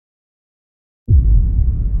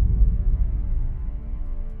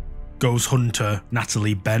Ghost hunter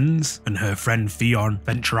Natalie Benz and her friend Fionn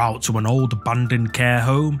venture out to an old abandoned care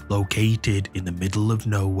home located in the middle of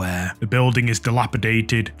nowhere. The building is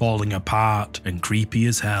dilapidated, falling apart, and creepy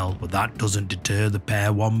as hell, but that doesn't deter the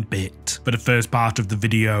pair one bit. For the first part of the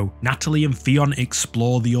video, Natalie and Fionn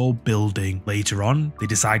explore the old building. Later on, they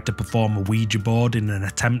decide to perform a Ouija board in an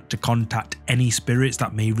attempt to contact any spirits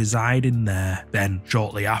that may reside in there. Then,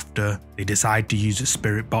 shortly after, they decide to use a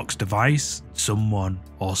spirit box device. Someone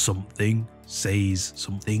or something says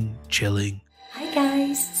something chilling. Hi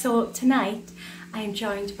guys, so tonight I am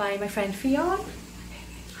joined by my friend Fionn.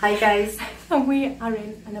 Hi guys. And we are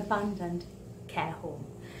in an abandoned care home.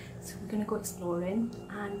 So we're going to go exploring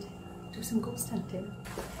and do some ghost hunting.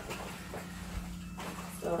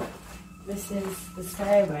 So this is the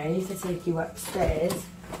stairway to take you upstairs.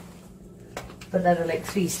 But there are like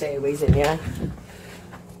 3 stairways in here.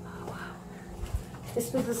 Oh wow.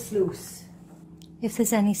 This was a sluice. If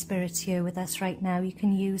there's any spirits here with us right now, you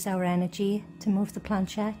can use our energy to move the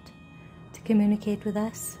planchette to communicate with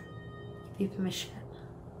us. Give you permission.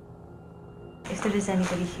 If there is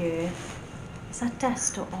anybody here, is that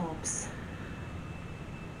dust or orbs?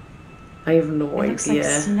 I have no idea. It looks like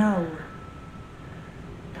snow.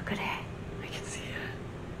 Look at it. I can see it.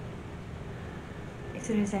 If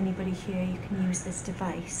there is anybody here, you can use this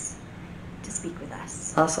device to speak with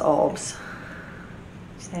us. That's orbs. Do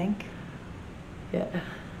you think? Yeah. There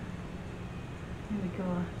we go.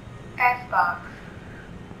 Xbox.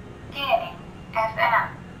 Scanning. FM.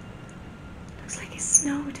 Looks like it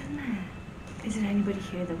snowed, doesn't it? Is there anybody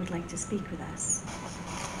here that would like to speak with us?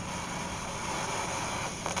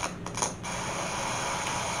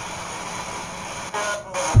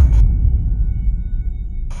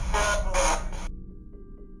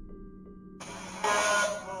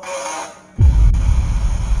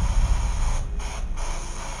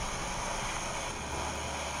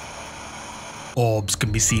 Orbs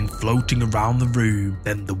can be seen floating around the room,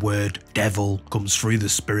 then the word devil comes through the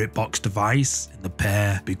spirit box device and the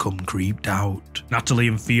pair become creeped out. Natalie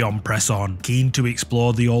and Fionn press on, keen to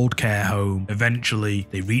explore the old care home. Eventually,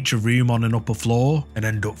 they reach a room on an upper floor and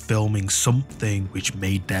end up filming something which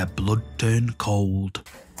made their blood turn cold.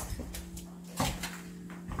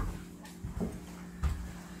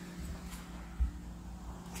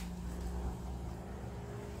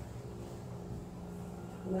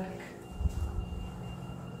 Look.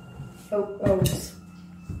 Photos.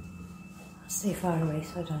 Stay far away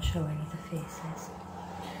so I don't show any of the faces.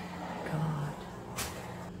 God.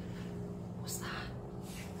 What's that?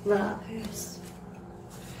 That is.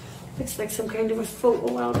 Looks like some kind of a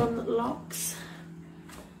photo album that locks.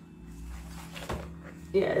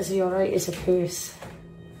 Yeah, is he alright? It's a purse.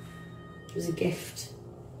 It was a gift.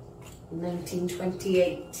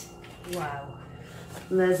 1928. Wow.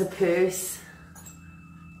 And there's a purse.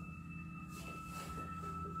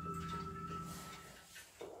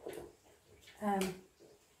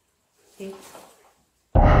 The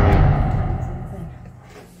coat hangers are moving.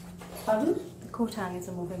 Pardon? The coat hangers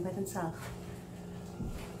are moving by themselves.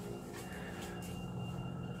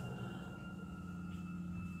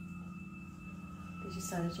 They just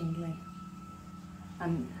started jingling.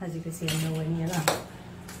 And as you can see, I'm nowhere near them.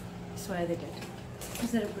 I swear they did.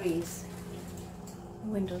 Is there a breeze?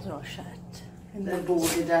 The windows are all shut. And They're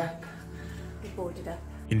boarded up. They're boarded up.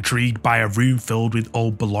 Intrigued by a room filled with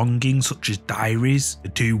old belongings such as diaries, the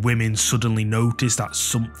two women suddenly notice that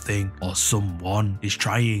something or someone is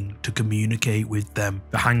trying to communicate with them.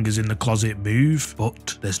 The hangers in the closet move,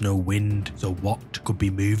 but there's no wind, so what could be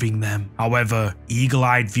moving them? However,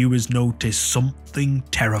 eagle-eyed viewers notice something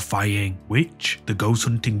terrifying, which the ghost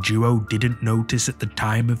hunting duo didn't notice at the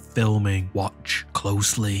time of filming. Watch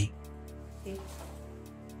closely.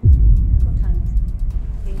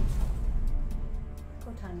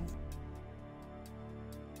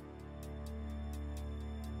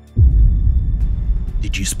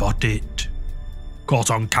 Did you spot it?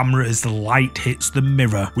 Caught on camera as the light hits the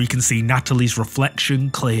mirror, we can see Natalie's reflection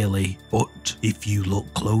clearly, but if you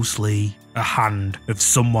look closely, a hand of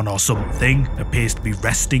someone or something appears to be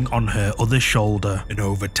resting on her other shoulder, and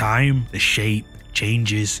over time, the shape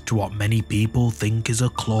changes to what many people think is a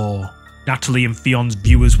claw. Natalie and Fionn's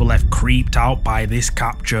viewers were left creeped out by this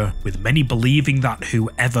capture, with many believing that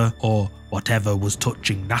whoever or whatever was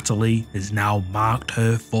touching Natalie has now marked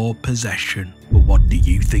her for possession. But what do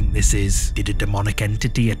you think this is? Did a demonic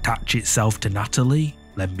entity attach itself to Natalie?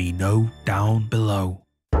 Let me know down below.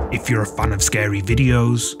 If you're a fan of scary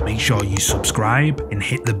videos, make sure you subscribe and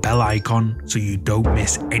hit the bell icon so you don't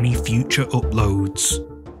miss any future uploads.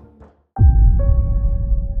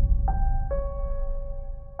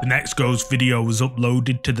 The next ghost video was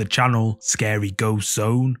uploaded to the channel Scary Ghost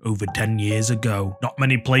Zone over 10 years ago. Not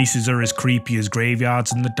many places are as creepy as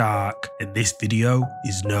graveyards in the dark, and this video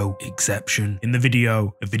is no exception. In the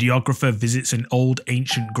video, a videographer visits an old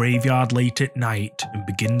ancient graveyard late at night and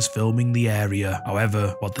begins filming the area.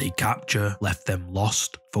 However, what they capture left them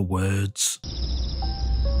lost for words.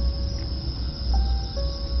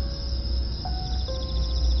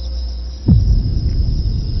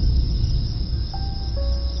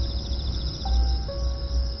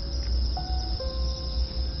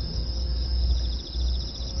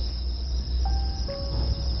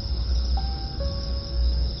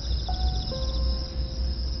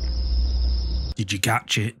 Did you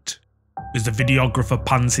catch it? As the videographer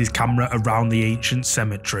pans his camera around the ancient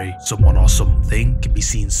cemetery, someone or something can be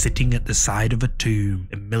seen sitting at the side of a tomb,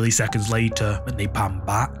 and milliseconds later, when they pan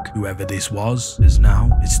back, whoever this was has now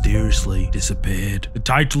mysteriously disappeared. The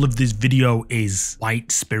title of this video is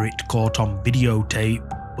White Spirit Caught on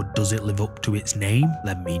Videotape, but does it live up to its name?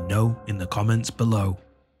 Let me know in the comments below.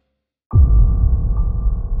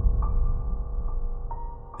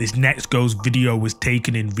 This next ghost video was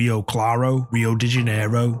taken in Rio Claro, Rio de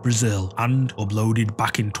Janeiro, Brazil, and uploaded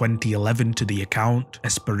back in 2011 to the account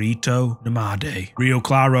Espirito Nomade. Rio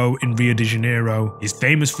Claro in Rio de Janeiro is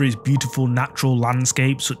famous for its beautiful natural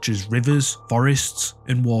landscapes such as rivers, forests,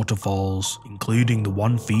 and waterfalls, including the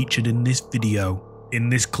one featured in this video. In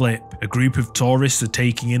this clip, a group of tourists are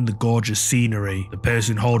taking in the gorgeous scenery. The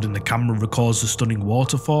person holding the camera records the stunning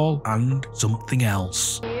waterfall and something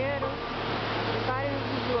else.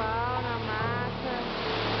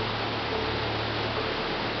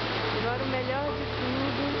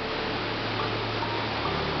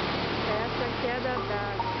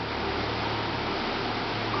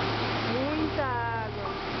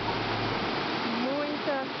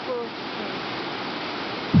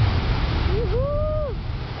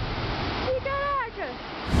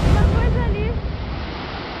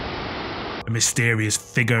 A mysterious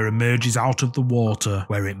figure emerges out of the water,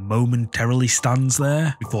 where it momentarily stands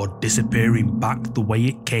there before disappearing back the way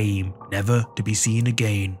it came, never to be seen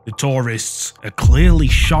again. The tourists are clearly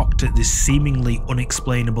shocked at this seemingly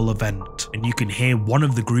unexplainable event, and you can hear one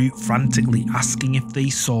of the group frantically asking if they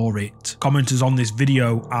saw it. Commenters on this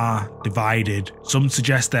video are divided. Some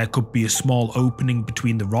suggest there could be a small opening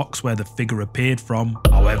between the rocks where the figure appeared from.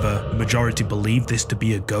 However, the majority believe this to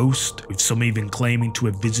be a ghost, with some even claiming to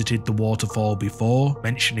have visited the waterfall before,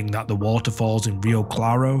 mentioning that the waterfalls in Rio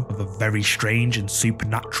Claro have a very strange and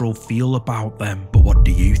supernatural feel about them. But what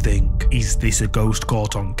do you think? Is this a ghost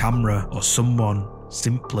caught on camera, or someone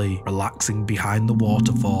simply relaxing behind the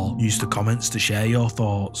waterfall? Use the comments to share your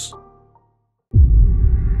thoughts.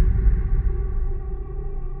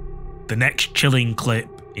 The next chilling clip,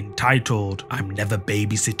 entitled I'm Never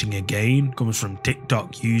Babysitting Again, comes from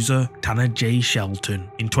TikTok user Tanner J. Shelton.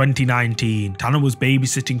 In 2019, Tanner was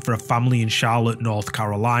babysitting for a family in Charlotte, North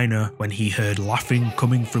Carolina, when he heard laughing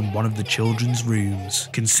coming from one of the children's rooms.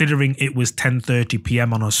 Considering it was 10:30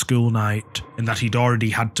 p.m. on a school night, and that he'd already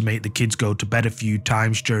had to make the kids go to bed a few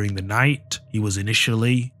times during the night, he was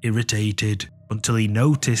initially irritated, until he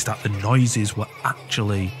noticed that the noises were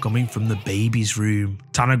actually coming from the baby's room.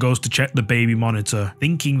 Tanner goes to check the baby monitor,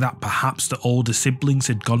 thinking that perhaps the older siblings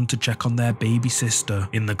had gone to check on their baby sister.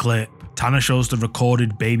 In the clip, Tanner shows the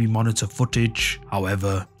recorded baby monitor footage.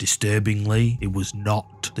 However, disturbingly, it was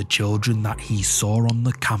not the children that he saw on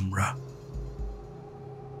the camera.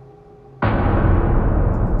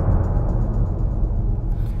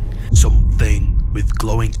 Something with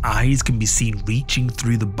glowing eyes can be seen reaching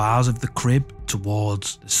through the bars of the crib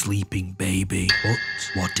towards the sleeping baby. But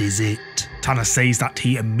what is it? Tanner says that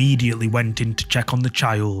he immediately went in to check on the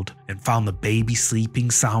child and found the baby sleeping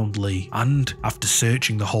soundly, and after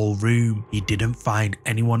searching the whole room, he didn't find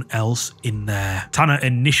anyone else in there. Tanner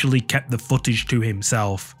initially kept the footage to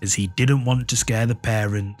himself as he didn't want to scare the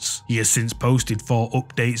parents. He has since posted 4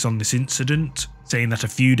 updates on this incident, saying that a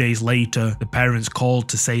few days later, the parents called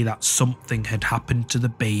to say that something had happened to the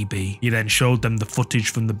baby. He then showed them the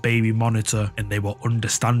footage from the baby monitor, and they were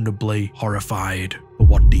understandably horrified. But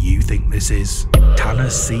what do you think this is? Did Tanner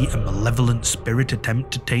see a malevolent spirit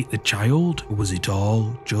attempt to take the child? Or was it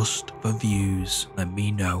all just for views? Let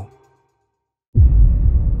me know.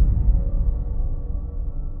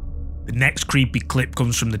 The next creepy clip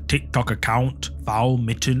comes from the TikTok account Foul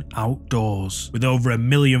Mitten Outdoors. With over 1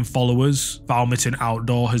 million followers, Foul Mitten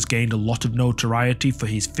Outdoor has gained a lot of notoriety for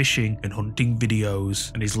his fishing and hunting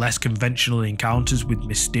videos and his less conventional encounters with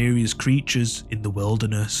mysterious creatures in the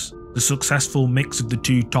wilderness. The successful mix of the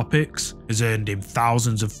two topics has earned him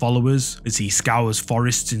thousands of followers as he scours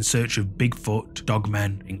forests in search of Bigfoot,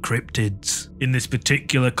 dogmen, and cryptids. In this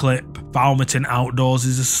particular clip, Falmerton Outdoors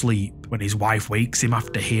is asleep when his wife wakes him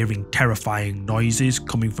after hearing terrifying noises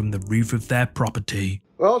coming from the roof of their property.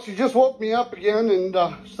 Well, she just woke me up again and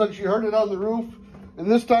said she heard it on the roof, and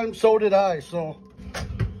this time so did I, so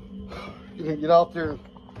you can get out there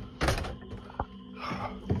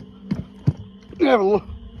and have a look.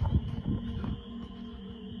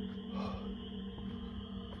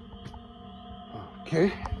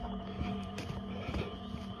 Okay.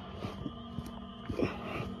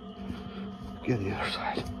 Get the other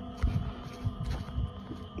side.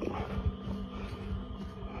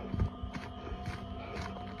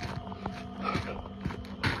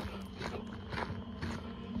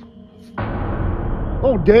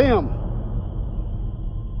 Oh, damn.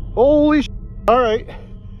 Holy shit. All right.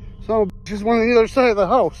 So just one on the other side of the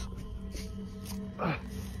house.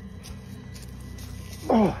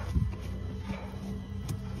 Oh.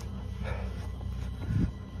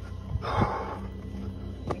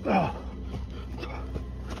 Oh.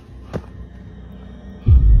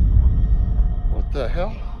 What the hell?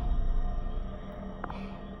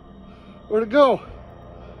 Where'd it go?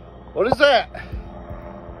 What is that?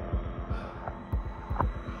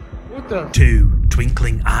 What the? Two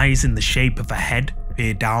twinkling eyes in the shape of a head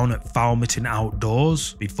peer down at Falmerton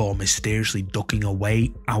Outdoors before mysteriously ducking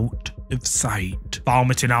away out of sight.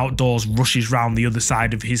 Falmerton Outdoors rushes round the other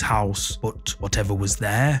side of his house, but whatever was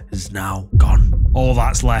there is now gone. All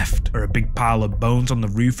that's left are a big pile of bones on the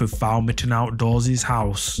roof of Falmerton Outdoors'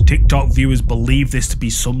 house. TikTok viewers believe this to be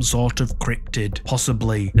some sort of cryptid,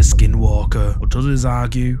 possibly a skinwalker, but others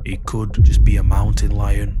argue it could just be a mountain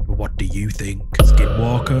lion. But what do you think?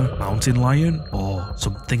 Skinwalker, mountain lion, or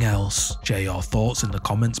something else? Share your thoughts in the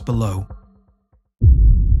comments below.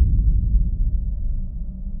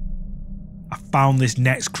 I found this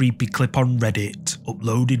next creepy clip on Reddit,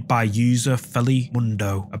 uploaded by user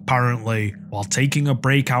Felimundo. Apparently, while taking a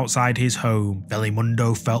break outside his home,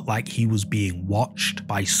 Felimundo felt like he was being watched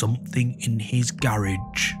by something in his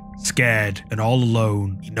garage. Scared and all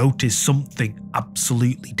alone, he noticed something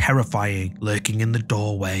absolutely terrifying lurking in the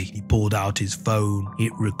doorway. He pulled out his phone,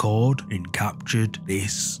 hit record, and captured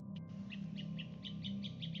this.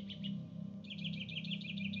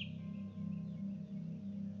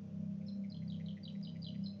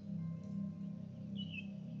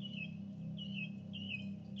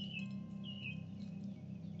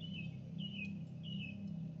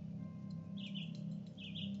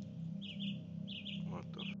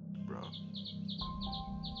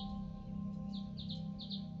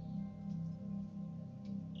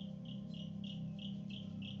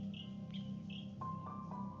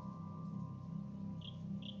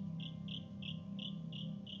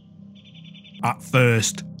 At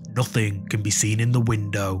first, nothing can be seen in the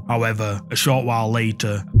window. However, a short while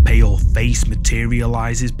later, a pale face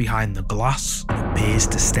materializes behind the glass and appears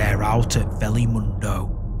to stare out at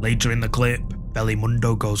Felimundo. Later in the clip,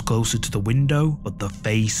 Felimundo goes closer to the window, but the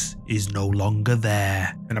face is no longer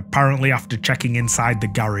there. And apparently after checking inside the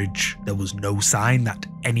garage, there was no sign that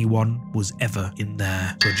anyone was ever in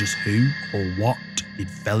there. So just who or what did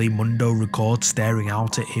Felimundo record staring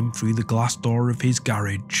out at him through the glass door of his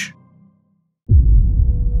garage?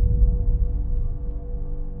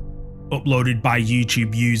 Uploaded by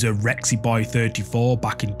YouTube user RexyBoy34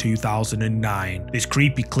 back in 2009. This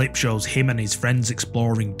creepy clip shows him and his friends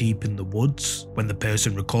exploring deep in the woods when the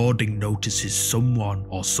person recording notices someone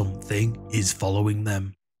or something is following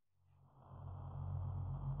them.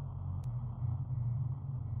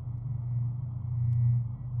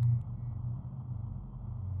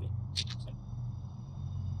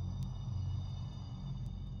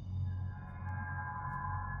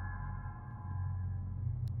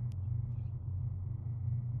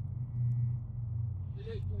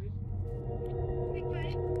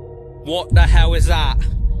 What the hell is that?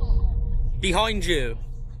 Behind you.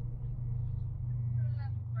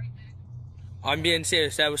 I'm being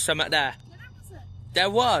serious, there was something there. There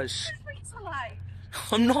was.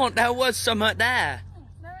 I'm not, there was something there.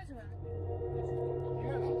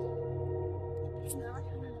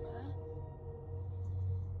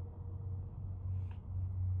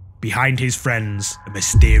 Behind his friends, a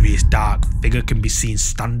mysterious dark figure can be seen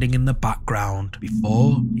standing in the background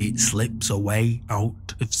before it slips away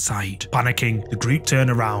out of sight. Panicking, the group turn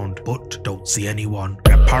around but don't see anyone.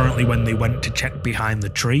 And Apparently when they went to check behind the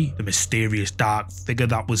tree, the mysterious dark figure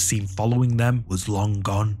that was seen following them was long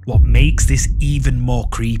gone. What makes this even more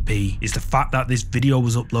creepy is the fact that this video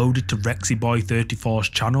was uploaded to RexyBoy34's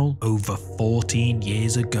channel over 14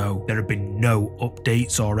 years ago. There have been no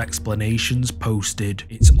updates or explanations posted.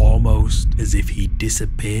 It's almost as if he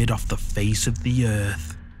disappeared off the face of the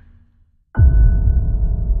earth.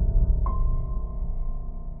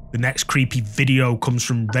 The next creepy video comes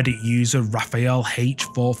from Reddit user Raphael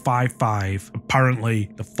H455. Apparently,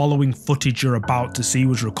 the following footage you're about to see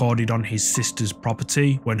was recorded on his sister's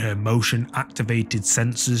property when her motion-activated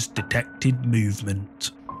sensors detected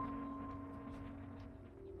movement.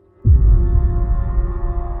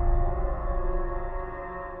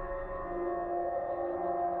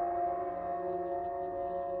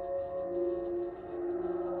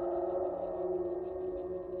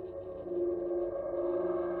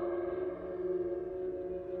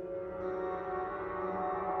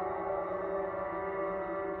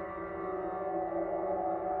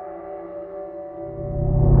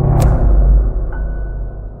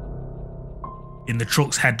 In the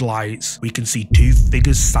truck's headlights, we can see two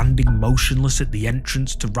figures standing motionless at the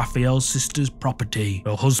entrance to Raphael's sister's property.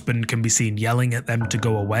 Her husband can be seen yelling at them to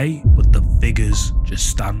go away, but the figures just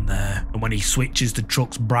stand there. And when he switches the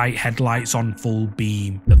truck's bright headlights on full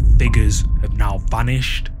beam, the figures have now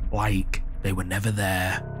vanished like they were never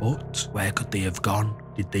there. But where could they have gone?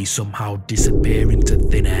 Did they somehow disappear into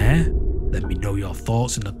thin air? Let me know your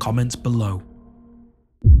thoughts in the comments below.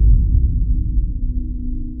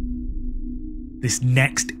 This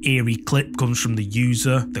next eerie clip comes from the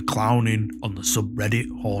user The Clowning on the subreddit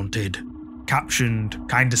Haunted. Captioned,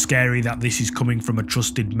 "Kinda scary that this is coming from a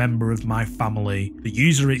trusted member of my family." The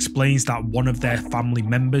user explains that one of their family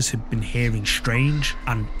members had been hearing strange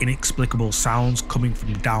and inexplicable sounds coming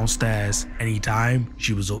from downstairs anytime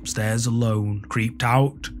she was upstairs alone. Creeped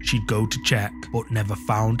out, she'd go to check, but never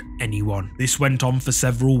found anyone. This went on for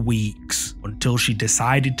several weeks until she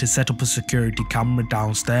decided to set up a security camera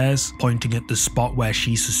downstairs, pointing at the spot where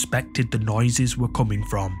she suspected the noises were coming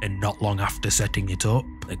from, and not long after setting it up,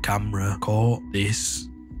 the camera caught this.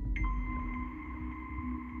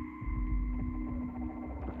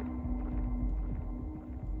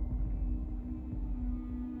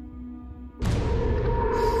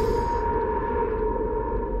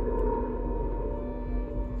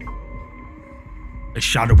 A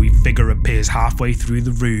shadowy figure appears halfway through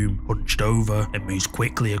the room, hunched over, and moves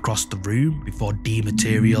quickly across the room before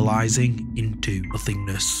dematerializing into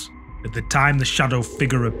nothingness. At the time the shadow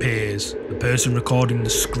figure appears, the person recording the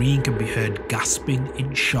screen can be heard gasping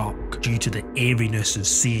in shock due to the eeriness of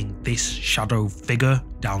seeing this shadow figure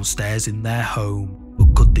downstairs in their home.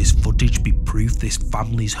 But could this footage be proof this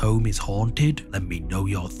family's home is haunted? Let me know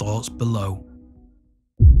your thoughts below.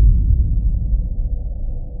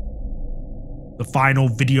 The final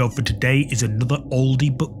video for today is another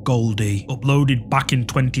oldie but goldie, uploaded back in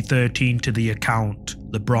 2013 to the account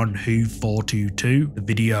LeBron Who 422. The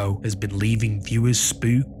video has been leaving viewers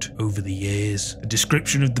spooked over the years. The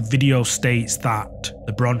description of the video states that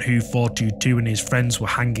LeBron Who 422 and his friends were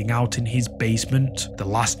hanging out in his basement the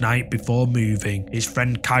last night before moving. His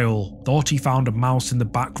friend Kyle thought he found a mouse in the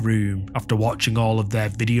back room. After watching all of their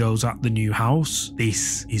videos at the new house,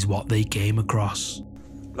 this is what they came across.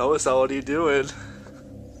 Noah, what are you doing?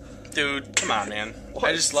 Dude, come on, man.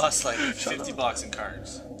 I just lost like 50 bucks in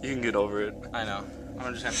cards. You can get over it. I know.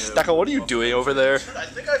 I'm just having to. Stacko, what are you doing over there? I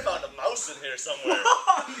think I found a mouse in here somewhere.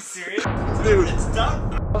 Are you serious? Dude, it's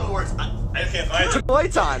done. In other words, I can't find it. Turn the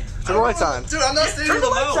lights on. Turn the lights on. Dude, I'm not standing Turn with the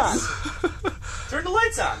a lights mouse. on. Turn the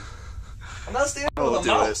lights on. I'm not standing I'll with a do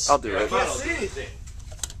mouse. it. I'll do I it. can't see anything.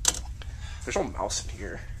 There's no mouse in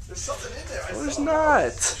here. There's something in there. No, there's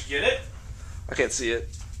not. Did you get it? I can't see it.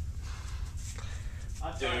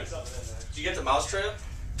 Dude, something in there. Did you get the mouse trap?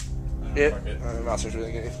 Mouse is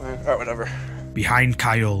really good. Alright, whatever. Behind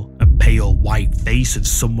Kyle, a pale white face of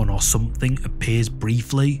someone or something appears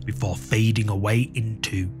briefly before fading away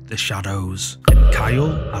into the shadows. And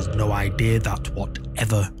Kyle has no idea that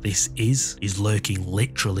whatever this is lurking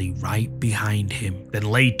literally right behind him. Then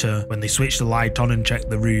later, when they switch the light on and check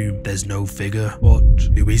the room, there's no figure. But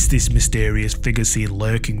who is this mysterious figure seen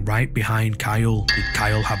lurking right behind Kyle? Did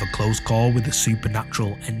Kyle have a close call with a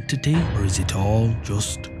supernatural entity? Or is it all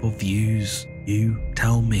just for views? You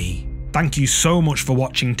tell me. Thank you so much for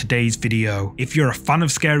watching today's video. If you're a fan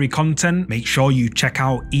of scary content, make sure you check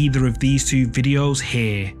out either of these two videos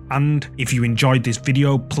here. And if you enjoyed this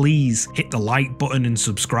video, please hit the like button and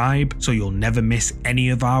subscribe so you'll never miss any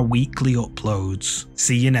of our weekly uploads.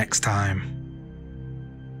 See you next time.